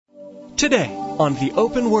today on The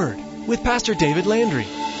Open Word with Pastor David Landry.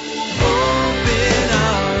 Open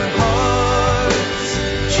our hearts,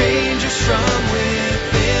 change us from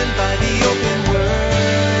within by the open word.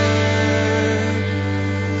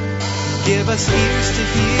 Give us ears to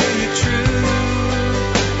hear your truth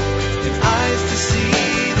and eyes to see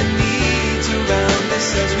the needs around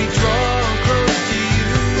us as we draw close to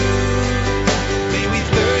you. May we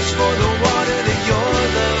thirst for the water that your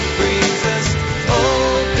love brings us.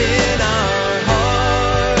 Open our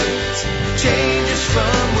hearts, change us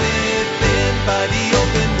from within by the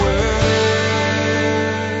open word.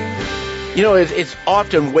 You know, it's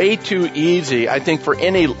often way too easy, I think, for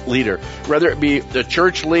any leader, whether it be the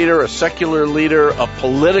church leader, a secular leader, a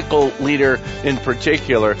political leader in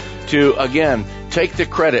particular, to, again, take the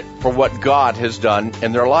credit for what God has done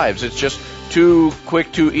in their lives. It's just too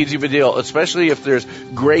quick, too easy of a deal, especially if there's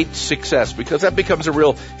great success, because that becomes a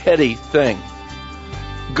real heady thing.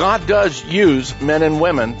 God does use men and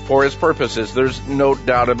women for His purposes. There's no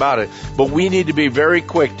doubt about it. But we need to be very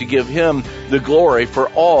quick to give Him the glory for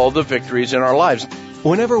all the victories in our lives.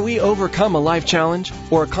 Whenever we overcome a life challenge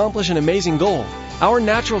or accomplish an amazing goal, our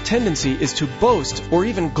natural tendency is to boast or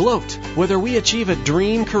even gloat. Whether we achieve a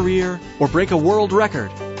dream career or break a world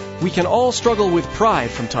record, we can all struggle with pride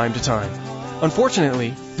from time to time.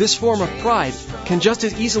 Unfortunately, this form of pride can just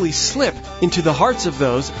as easily slip into the hearts of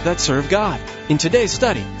those that serve God. In today's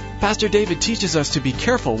study, Pastor David teaches us to be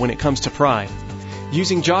careful when it comes to pride.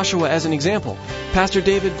 Using Joshua as an example, Pastor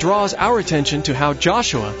David draws our attention to how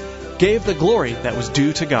Joshua gave the glory that was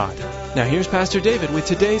due to God. Now here's Pastor David with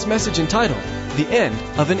today's message entitled, The End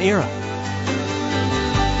of an Era.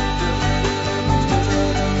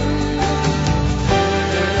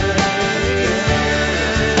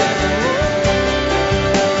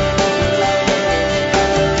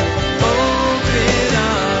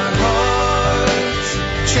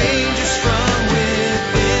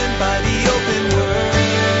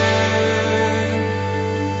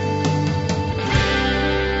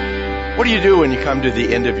 What do you do when you come to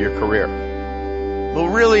the end of your career? Well,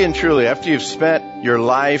 really and truly, after you've spent your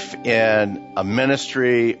life in a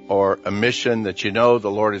ministry or a mission that you know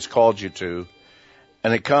the Lord has called you to,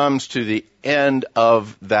 and it comes to the end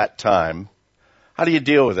of that time, how do you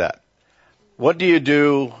deal with that? What do you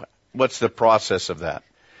do? What's the process of that?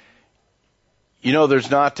 You know,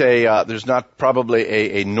 there's not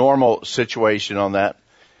probably a normal situation on that,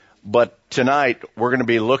 but tonight we're going to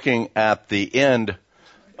be looking at the end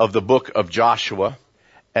of the book of Joshua,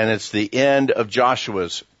 and it's the end of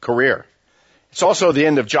Joshua's career. It's also the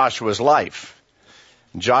end of Joshua's life.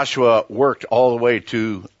 Joshua worked all the way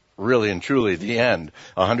to really and truly the end.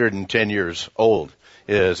 110 years old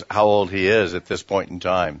is how old he is at this point in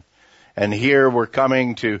time. And here we're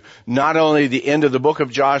coming to not only the end of the book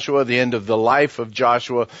of Joshua, the end of the life of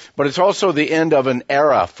Joshua, but it's also the end of an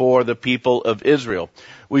era for the people of Israel.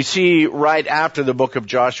 We see right after the book of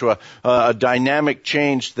Joshua a dynamic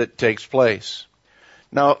change that takes place.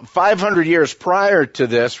 Now, 500 years prior to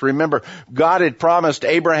this, remember, God had promised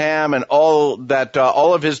Abraham and all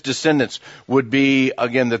of his descendants would be,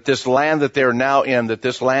 again, that this land that they're now in, that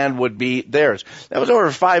this land would be theirs. That was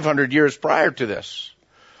over 500 years prior to this.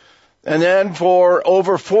 And then for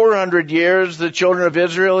over 400 years, the children of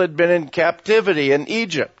Israel had been in captivity in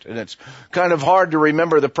Egypt. And it's kind of hard to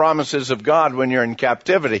remember the promises of God when you're in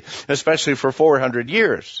captivity, especially for 400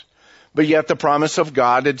 years. But yet the promise of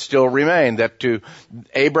God had still remained, that to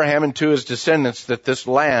Abraham and to his descendants, that this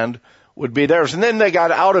land would be theirs. And then they got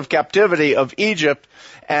out of captivity of Egypt,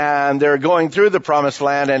 and they're going through the promised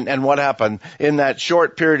land, and what happened? In that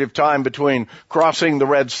short period of time between crossing the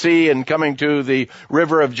Red Sea and coming to the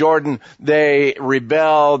river of Jordan, they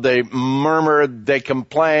rebelled, they murmured, they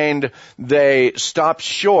complained, they stopped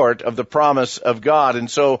short of the promise of God. And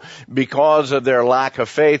so because of their lack of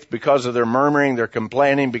faith, because of their murmuring, their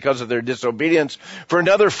complaining, because of their disobedience, for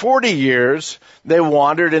another 40 years, they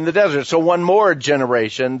wandered in the desert. So one more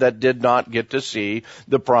generation that did not get to see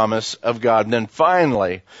the promise of God. And then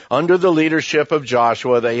finally, under the leadership of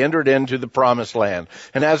Joshua, they entered into the promised land.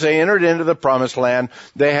 And as they entered into the promised land,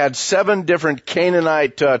 they had 7 different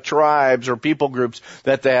Canaanite tribes or people groups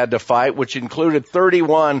that they had to fight, which included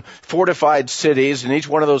 31 fortified cities. And each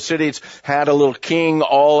one of those cities had a little king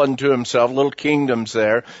all unto himself, little kingdoms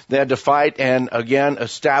there. They had to fight and, again,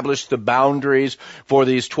 establish the boundaries for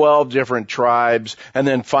these 12 different tribes. And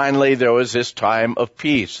then finally, there was this time of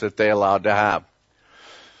peace that they allowed to have.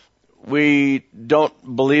 We don't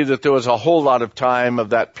believe that there was a whole lot of time of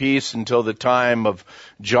that peace until the time of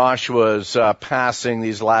Joshua's passing,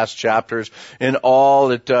 these last chapters. In all,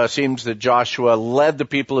 it seems that Joshua led the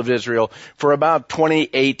people of Israel for about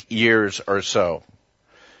 28 years or so.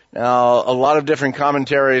 Now, a lot of different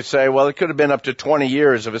commentaries say, well, it could have been up to 20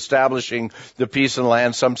 years of establishing the peace in the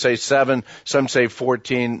land. Some say 7, some say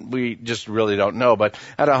 14. We just really don't know. But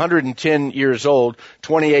at 110 years old,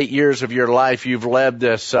 28 years of your life, you've led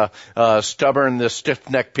this stubborn, this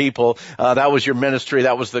stiff-necked people. That was your ministry.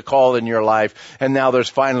 That was the call in your life. And now there's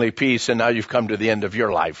finally peace, and now you've come to the end of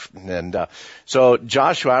your life. And so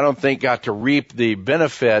Joshua, I don't think, got to reap the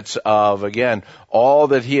benefits of, again, all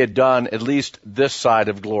that he had done, at least this side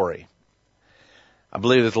of glory. I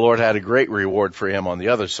believe that the Lord had a great reward for him on the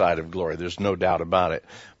other side of glory. There's no doubt about it.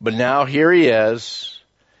 But now here he is.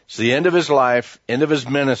 It's the end of his life, end of his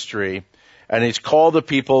ministry, and he's called the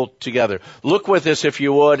people together. Look with us, if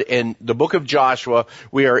you would, in the book of Joshua.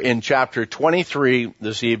 We are in chapter 23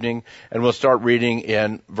 this evening, and we'll start reading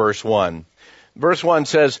in verse 1. Verse 1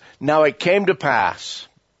 says, "Now it came to pass,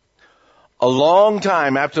 a long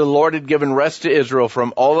time after the Lord had given rest to Israel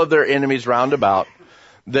from all of their enemies round about,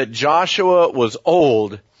 that Joshua was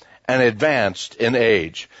old and advanced in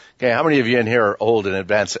age." Okay, how many of you in here are old and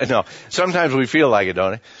advanced? No, sometimes we feel like it,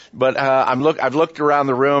 don't we? But I've looked around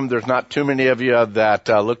the room. There's not too many of you that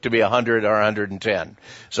look to be 100 or 110.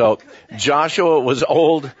 So Joshua was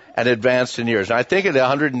old and advanced in years. And I think at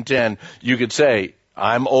 110, you could say,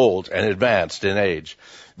 I'm old and advanced in age.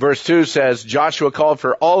 Verse 2 says, Joshua called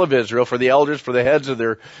for all of Israel, for the elders, for the heads of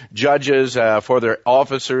their judges, for their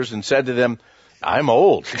officers, and said to them, I'm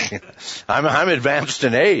old. I'm advanced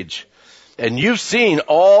in age. And you've seen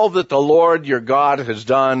all that the Lord your God has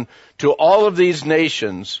done to all of these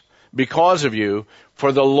nations because of you,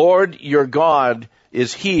 for the Lord your God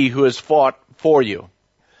is he who has fought for you.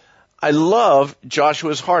 I love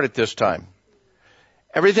Joshua's heart at this time.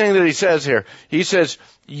 Everything that he says here, he says,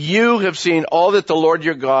 you have seen all that the Lord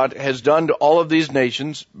your God has done to all of these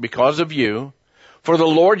nations because of you, for the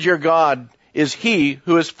Lord your God is he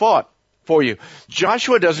who has fought for you.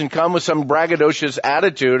 Joshua doesn't come with some braggadocious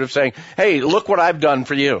attitude of saying, hey, look what I've done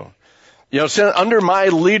for you. Under my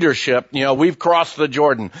leadership, we've crossed the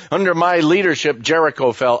Jordan. Under my leadership,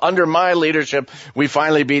 Jericho fell. Under my leadership, we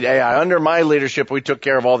finally beat Ai. Under my leadership, we took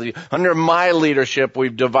care of all the. Under my leadership,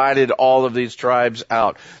 we've divided all of these tribes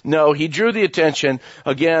out. No, he drew the attention,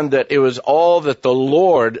 again, that it was all that the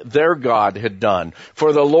Lord, their God, had done.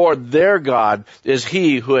 For the Lord, their God, is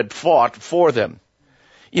he who had fought for them.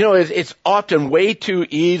 It's often way too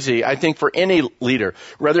easy, I think, for any leader,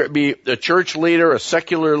 whether it be a church leader, a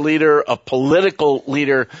secular leader, a political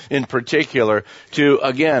leader in particular, to,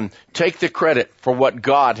 again, take the credit for what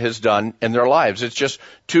God has done in their lives. It's just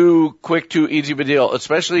too quick, too easy of a deal,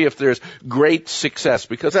 especially if there's great success,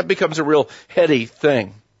 because that becomes a real heady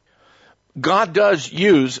thing. God does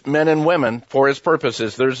use men and women for his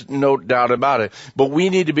purposes. There's no doubt about it. But we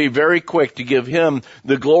need to be very quick to give him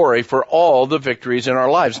the glory for all the victories in our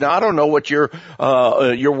lives. Now, I don't know what your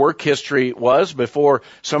work history was before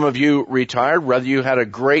some of you retired, whether you had a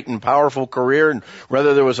great and powerful career, and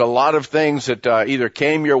whether there was a lot of things that either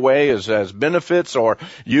came your way as benefits, or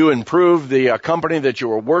you improved the company that you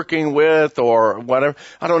were working with, or whatever.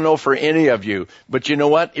 I don't know for any of you. But you know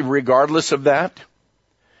what? Regardless of that,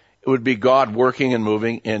 it would be God working and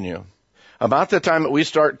moving in you. About the time that we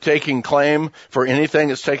start taking claim for anything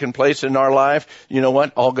that's taken place in our life, you know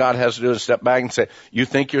what? All God has to do is step back and say, you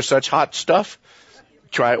think you're such hot stuff?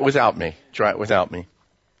 Try it without me. Try it without me.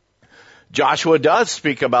 Joshua does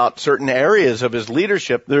speak about certain areas of his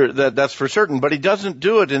leadership, that's for certain, but he doesn't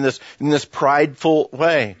do it in this prideful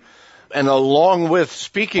way. And along with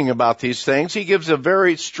speaking about these things, he gives a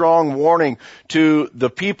very strong warning to the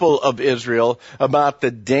people of Israel about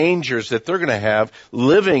the dangers that they're going to have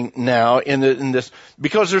living now in this,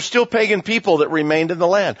 because there's still pagan people that remained in the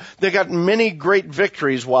land. They got many great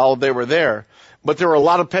victories while they were there, but there were a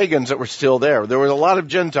lot of pagans that were still there. There were a lot of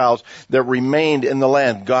Gentiles that remained in the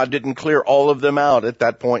land. God didn't clear all of them out at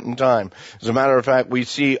that point in time. As a matter of fact, we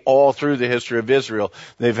see all through the history of Israel,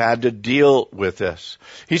 they've had to deal with this.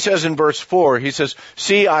 He says in verse 4, he says,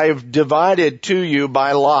 see, I have divided to you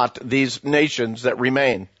by lot these nations that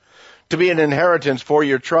remain, to be an inheritance for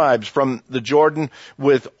your tribes from the Jordan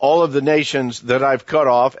with all of the nations that I've cut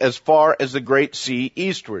off as far as the great sea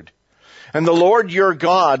eastward. And the Lord your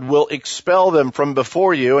God will expel them from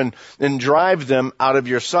before you and drive them out of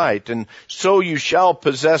your sight. And so you shall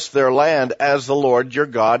possess their land as the Lord your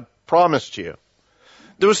God promised you.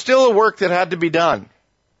 There was still a work that had to be done.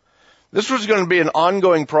 This was going to be an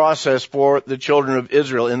ongoing process for the children of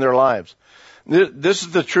Israel in their lives. This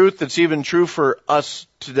is the truth that's even true for us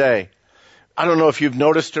today. I don't know if you've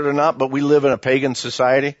noticed it or not, but we live in a pagan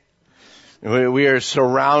society. We are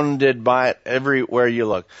surrounded by it everywhere you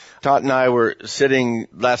look. Todd and I were sitting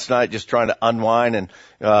last night just trying to unwind,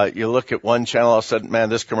 You look at one channel, all of a sudden, man,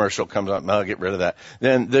 this commercial comes on. No, get rid of that.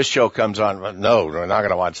 Then this show comes on. No, we're not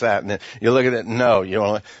going to watch that. And then you look at it. No, you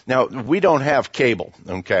don't. Now, we don't have cable,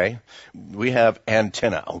 okay? We have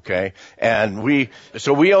antenna, okay? And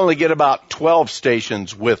so we only get about 12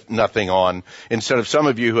 stations with nothing on instead of some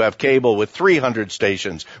of you who have cable with 300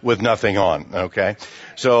 stations with nothing on, okay?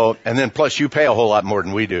 So, and then plus you pay a whole lot more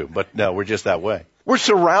than we do, but no, we're just that way. We're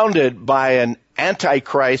surrounded by an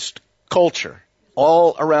antichrist culture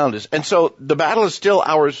all around us. And so the battle is still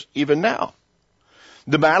ours even now.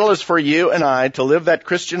 The battle is for you and I to live that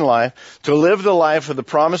Christian life, to live the life of the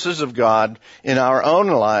promises of God in our own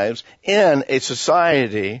lives in a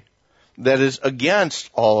society that is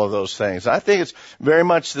against all of those things. I think it's very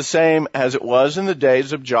much the same as it was in the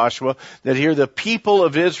days of Joshua, that here the people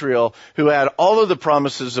of Israel who had all of the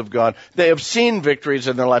promises of God, they have seen victories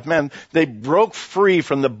in their life. Man, they broke free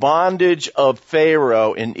from the bondage of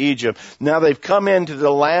Pharaoh in Egypt. Now they've come into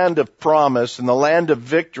the land of promise and the land of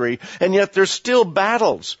victory, and yet there's still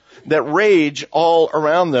battles that rage all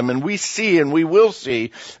around them. And we see, and we will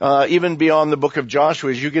see, even beyond the book of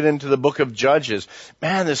Joshua, as you get into the book of Judges,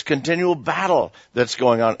 man, this continual battle that's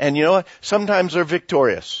going on. And you know what? Sometimes they're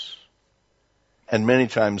victorious, and many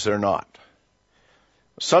times they're not.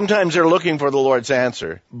 Sometimes they're looking for the Lord's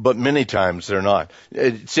answer, but many times they're not.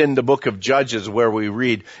 It's in the book of Judges where we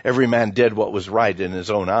read, every man did what was right in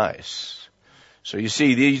his own eyes. So you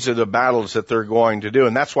see, these are the battles that they're going to do.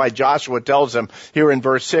 And that's why Joshua tells them here in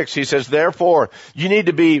verse 6, he says, therefore, you need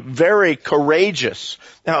to be very courageous.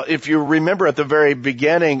 Now, if you remember at the very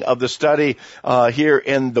beginning of the study here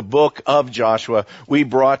in the book of Joshua, we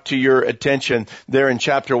brought to your attention there in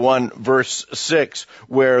chapter 1, verse 6,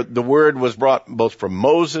 where the word was brought both from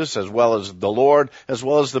Moses as well as the Lord, as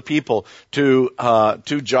well as the people to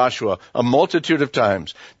Joshua a multitude of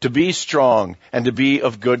times, to be strong and to be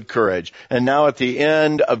of good courage. And now at the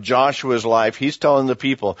end of Joshua's life, he's telling the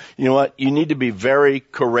people, you know what? You need to be very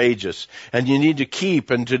courageous, and you need to keep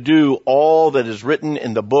and to do all that is written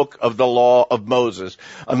in the book of the law of Moses,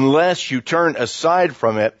 unless you turn aside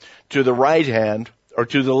from it to the right hand or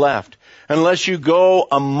to the left. Unless you go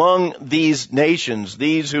among these nations,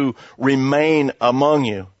 these who remain among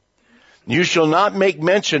you. You shall not make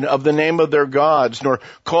mention of the name of their gods, nor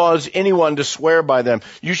cause anyone to swear by them.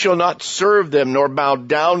 You shall not serve them, nor bow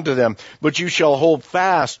down to them, but you shall hold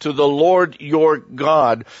fast to the Lord your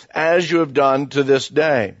God, as you have done to this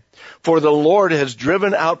day. For the Lord has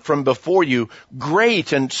driven out from before you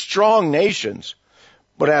great and strong nations.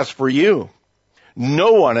 But as for you,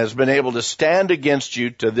 no one has been able to stand against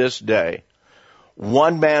you to this day.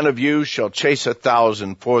 One man of you shall chase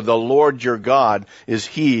 1,000, for the Lord your God is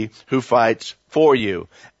he who fights for you,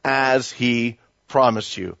 as he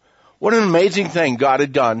promised you. What an amazing thing God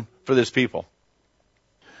had done for this people.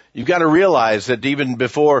 You've got to realize that even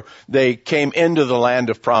before they came into the land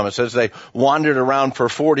of promise, as they wandered around for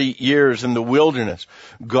 40 years in the wilderness,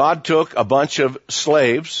 God took a bunch of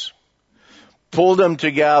slaves, pulled them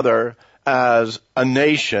together as a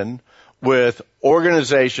nation with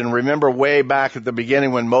organization. Remember way back at the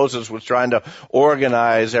beginning when Moses was trying to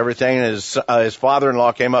organize everything, and his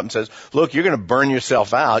father-in-law came up and says, look, you're going to burn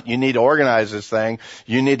yourself out. You need to organize this thing.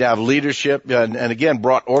 You need to have leadership. And again,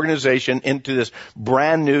 brought organization into this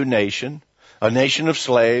brand new nation, a nation of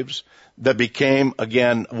slaves that became,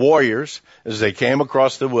 again, warriors as they came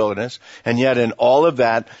across the wilderness. And yet in all of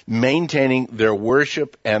that, maintaining their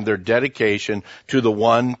worship and their dedication to the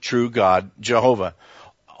one true God, Jehovah.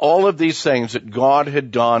 All of these things that God had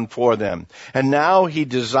done for them. And now he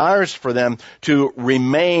desires for them to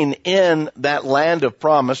remain in that land of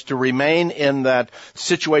promise, to remain in that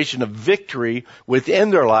situation of victory within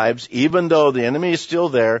their lives, even though the enemy is still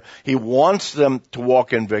there. He wants them to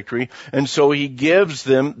walk in victory. And so he gives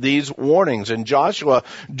them these warnings. And Joshua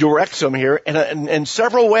directs them here in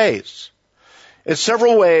several ways. In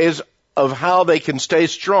several ways of how they can stay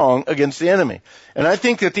strong against the enemy. And I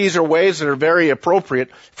think that these are ways that are very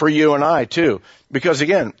appropriate for you and I too. Because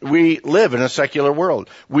again, we live in a secular world.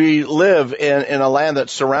 We live in a land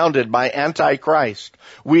that's surrounded by Antichrist.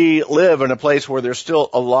 We live in a place where there's still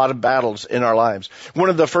a lot of battles in our lives. One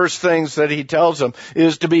of the first things that he tells them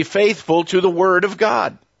is to be faithful to the Word of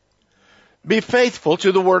God. Be faithful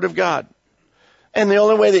to the Word of God. And the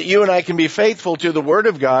only way that you and I can be faithful to the Word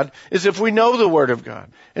of God is if we know the Word of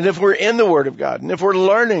God, and if we're in the Word of God, and if we're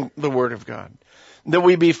learning the Word of God, that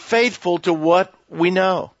we be faithful to what we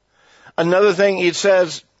know. Another thing he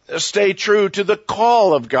says, stay true to the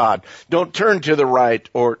call of God. Don't turn to the right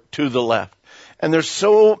or to the left. And there's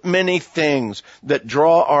so many things that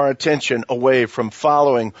draw our attention away from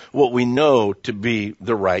following what we know to be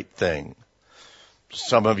the right thing.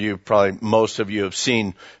 Some of you, probably most of you, have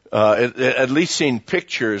seen, at least seen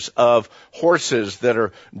pictures of horses that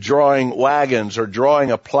are drawing wagons or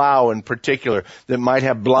drawing a plow in particular that might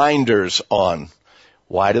have blinders on.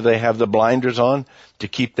 Why do they have the blinders on? To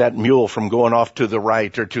keep that mule from going off to the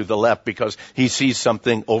right or to the left because he sees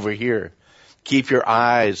something over here. Keep your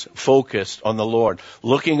eyes focused on the Lord,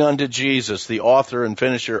 looking unto Jesus, the author and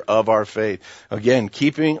finisher of our faith. Again,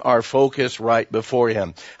 keeping our focus right before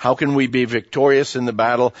Him. How can we be victorious in the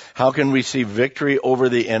battle? How can we see victory over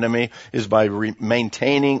the enemy? Is by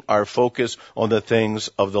maintaining our focus on the things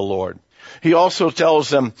of the Lord. He also tells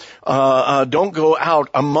them, don't go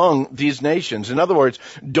out among these nations. In other words,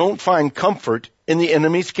 don't find comfort in the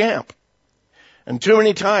enemy's camp. And too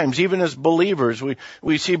many times, even as believers,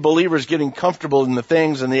 we see believers getting comfortable in the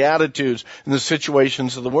things and the attitudes and the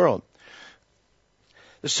situations of the world.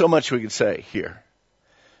 There's so much we could say here.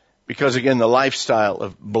 Because again, the lifestyle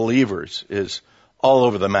of believers is all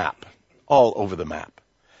over the map. All over the map.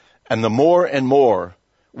 And the more and more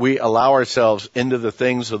we allow ourselves into the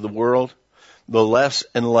things of the world, the less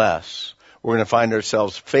and less we're going to find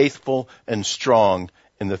ourselves faithful and strong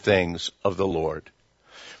in the things of the Lord.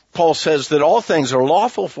 Paul says that all things are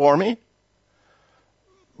lawful for me,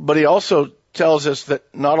 but he also tells us that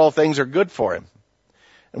not all things are good for him.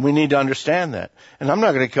 And we need to understand that. And I'm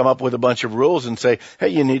not going to come up with a bunch of rules and say, hey,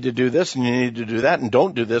 you need to do this and you need to do that and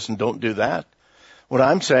don't do this and don't do that. What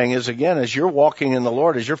I'm saying is, again, as you're walking in the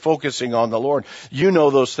Lord, as you're focusing on the Lord, you know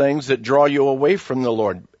those things that draw you away from the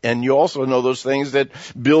Lord. And you also know those things that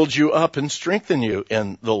build you up and strengthen you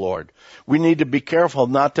in the Lord. We need to be careful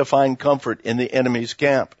not to find comfort in the enemy's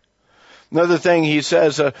camp. Another thing he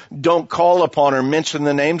says, don't call upon or mention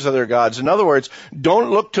the names of their gods. In other words, don't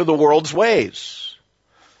look to the world's ways.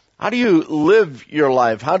 How do you live your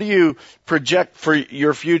life? How do you project for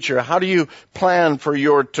your future? How do you plan for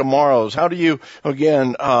your tomorrows? How do you,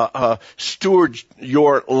 again, steward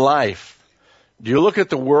your life? Do you look at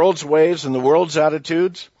the world's ways and the world's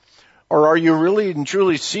attitudes? Or are you really and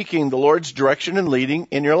truly seeking the Lord's direction and leading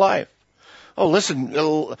in your life? Oh,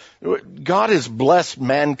 listen, God has blessed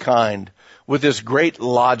mankind with this great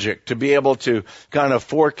logic to be able to kind of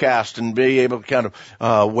forecast and be able to kind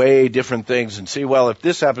of weigh different things and see, well, if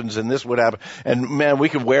this happens, then this would happen. And man, we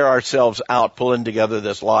could wear ourselves out pulling together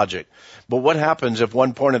this logic. But what happens if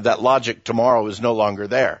one point of that logic tomorrow is no longer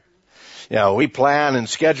there? You know, we plan and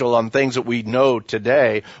schedule on things that we know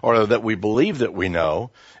today or that we believe that we know,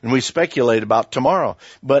 and we speculate about tomorrow.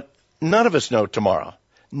 But none of us know tomorrow.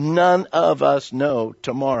 None of us know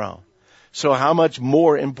tomorrow. So how much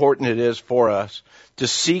more important it is for us to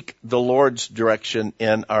seek the Lord's direction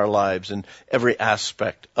in our lives, in every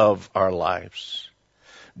aspect of our lives.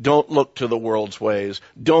 Don't look to the world's ways.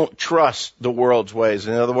 Don't trust the world's ways.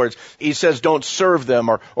 In other words, he says don't serve them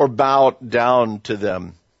or bow down to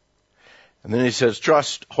them. And then he says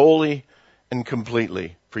trust wholly and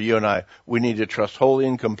completely. For you and I, we need to trust wholly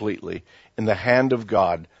and completely in the hand of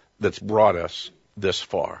God that's brought us this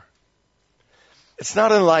far. It's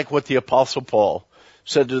not unlike what the Apostle Paul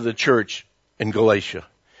said to the church in Galatia.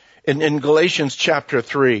 In Galatians chapter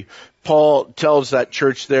 3, Paul tells that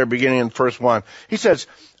church there, beginning in verse 1, he says,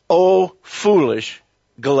 "O foolish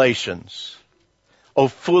Galatians, O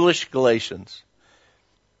foolish Galatians,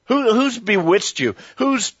 who's bewitched you?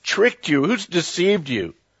 Who's tricked you? Who's deceived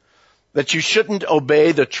you? That you shouldn't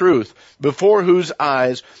obey the truth, before whose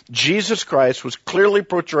eyes Jesus Christ was clearly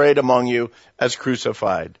portrayed among you as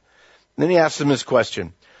crucified." And then he asks them this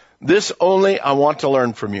question. "This only I want to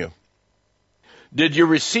learn from you. Did you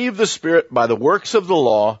receive the Spirit by the works of the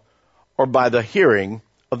law or by the hearing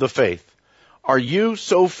of the faith? Are you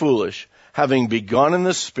so foolish, having begun in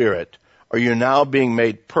the Spirit, are you now being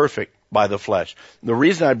made perfect by the flesh?" The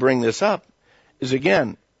reason I bring this up is,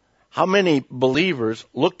 again, how many believers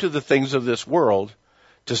look to the things of this world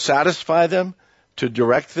to satisfy them, to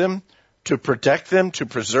direct them, to protect them, to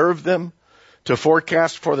preserve them, to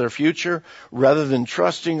forecast for their future, rather than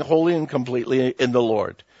trusting wholly and completely in the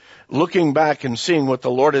Lord. Looking back and seeing what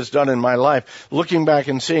the Lord has done in my life, looking back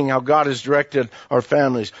and seeing how God has directed our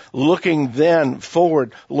families, looking then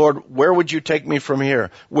forward, Lord, where would you take me from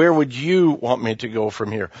here? Where would you want me to go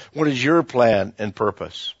from here? What is your plan and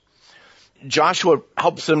purpose? Joshua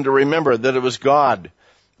helps them to remember that it was God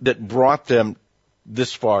that brought them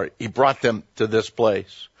this far. He brought them to this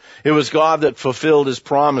place. It was God that fulfilled his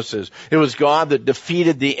promises. It was God that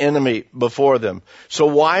defeated the enemy before them. So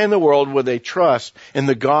why in the world would they trust in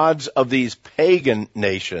the gods of these pagan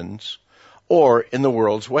nations or in the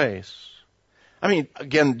world's ways? I mean,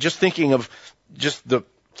 again, just thinking of just the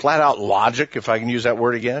flat out logic, if I can use that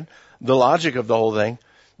word again, the logic of the whole thing.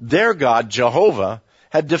 Their God, Jehovah,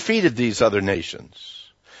 had defeated these other nations.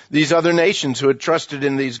 These other nations who had trusted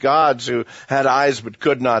in these gods who had eyes but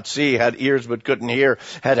could not see, had ears but couldn't hear,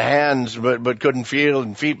 had hands but couldn't feel,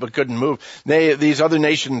 and feet but couldn't move. These other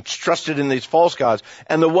nations trusted in these false gods,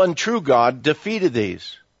 and the one true God defeated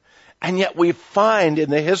these. And yet we find in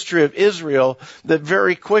the history of Israel that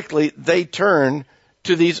very quickly they turn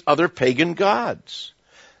to these other pagan gods.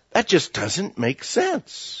 That just doesn't make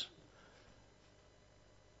sense.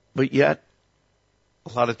 But yet,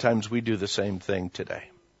 a lot of times we do the same thing today.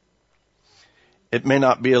 It may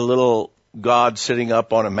not be a little God sitting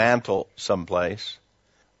up on a mantle someplace,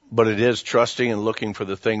 but it is trusting and looking for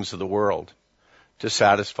the things of the world to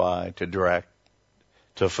satisfy, to direct,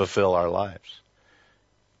 to fulfill our lives.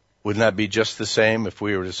 Wouldn't that be just the same if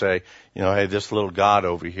we were to say, hey, this little God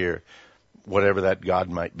over here, whatever that God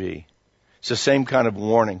might be? It's the same kind of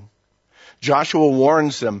warning. Joshua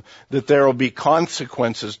warns them that there will be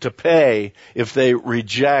consequences to pay if they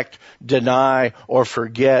reject, deny, or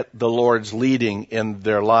forget the Lord's leading in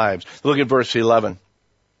their lives. Look at verse 11.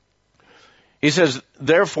 He says,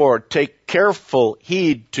 therefore, take careful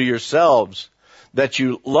heed to yourselves that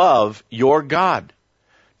you love your God.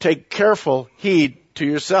 Take careful heed to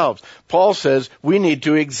yourselves. Paul says we need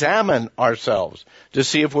to examine ourselves to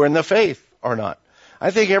see if we're in the faith or not. I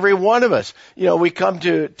think every one of us, we come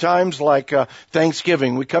to times like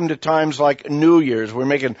Thanksgiving. We come to times like New Year's. We're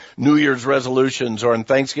making New Year's resolutions, or in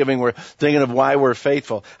Thanksgiving we're thinking of why we're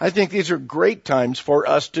faithful. I think these are great times for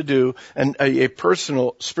us to do a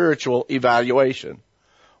personal spiritual evaluation.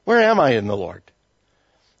 Where am I in the Lord?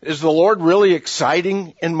 Is the Lord really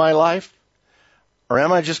exciting in my life? Or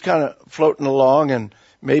am I just kind of floating along and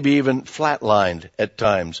maybe even flatlined at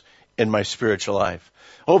times in my spiritual life?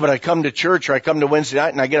 Oh, but I come to church, or I come to Wednesday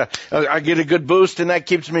night and I get a good boost, and that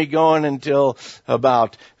keeps me going until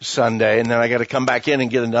about Sunday, and then I got to come back in and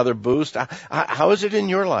get another boost. How is it in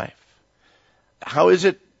your life? How is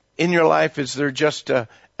it in your life? Is there just an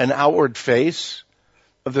outward face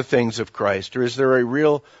of the things of Christ, or is there a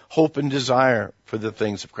real hope and desire for the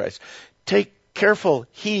things of Christ? Take careful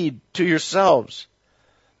heed to yourselves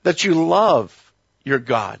that you love your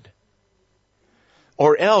God.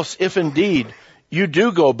 Or else, if indeed you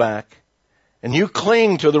do go back and you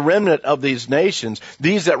cling to the remnant of these nations,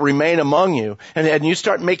 these that remain among you, and you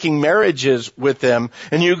start making marriages with them,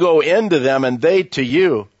 and you go into them and they to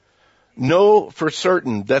you, know for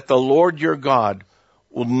certain that the Lord your God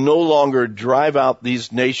will no longer drive out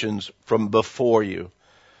these nations from before you.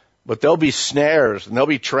 But there'll be snares and there'll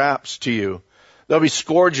be traps to you. There'll be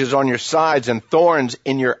scourges on your sides and thorns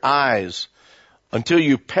in your eyes until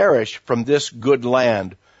you perish from this good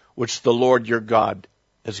land which the Lord your God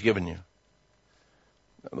has given you.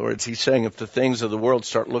 In other words, he's saying if the things of the world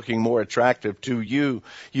start looking more attractive to you,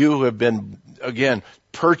 you who have been, again,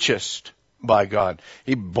 purchased by God.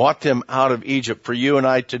 He bought them out of Egypt. For you and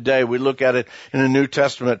I today, we look at it in the New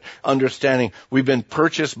Testament understanding. We've been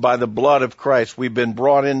purchased by the blood of Christ. We've been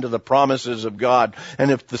brought into the promises of God. And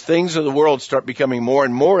if the things of the world start becoming more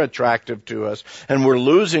and more attractive to us, and we're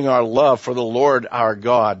losing our love for the Lord our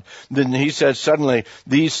God, then he says suddenly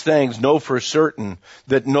these things, know for certain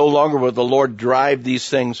that no longer will the Lord drive these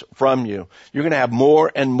things from you. You're going to have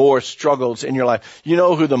more and more struggles in your life. You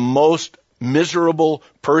know who the most miserable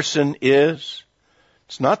person is?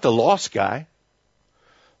 It's not the lost guy.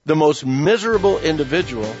 The most miserable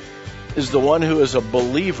individual is the one who is a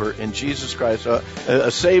believer in Jesus Christ, a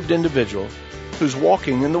saved individual who's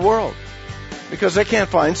walking in the world, because they can't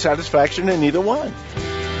find satisfaction in either one.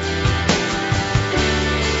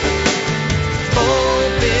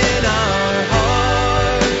 Open our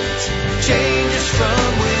hearts, change us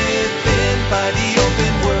from within by the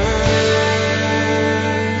open word.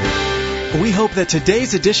 We hope that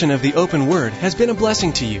today's edition of The Open Word has been a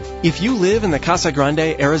blessing to you. If you live in the Casa Grande,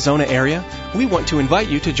 Arizona area, we want to invite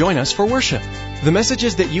you to join us for worship. The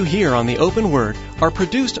messages that you hear on The Open Word are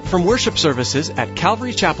produced from worship services at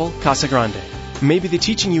Calvary Chapel, Casa Grande. Maybe the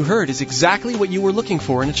teaching you heard is exactly what you were looking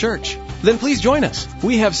for in a church. Then please join us.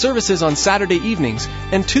 We have services on Saturday evenings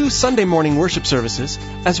and 2 Sunday morning worship services,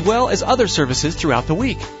 as well as other services throughout the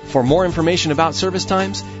week. For more information about service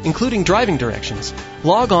times, including driving directions,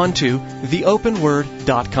 log on to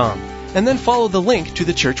theopenword.com and then follow the link to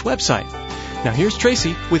the church website. Now here's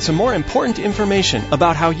Tracy with some more important information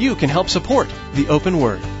about how you can help support The Open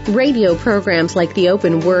Word. Radio programs like The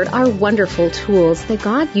Open Word are wonderful tools that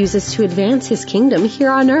God uses to advance His kingdom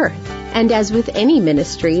here on earth. And as with any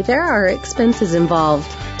ministry, there are expenses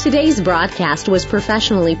involved. Today's broadcast was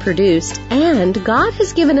professionally produced, and God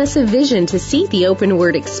has given us a vision to see The Open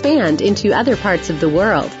Word expand into other parts of the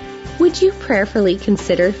world. Would you prayerfully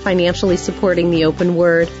consider financially supporting The Open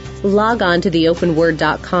Word? Log on to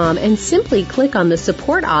theopenword.com and simply click on the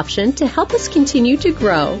support option to help us continue to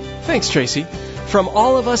grow. Thanks, Tracy. From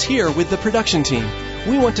all of us here with the production team,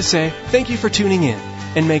 we want to say thank you for tuning in,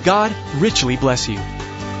 and may God richly bless you.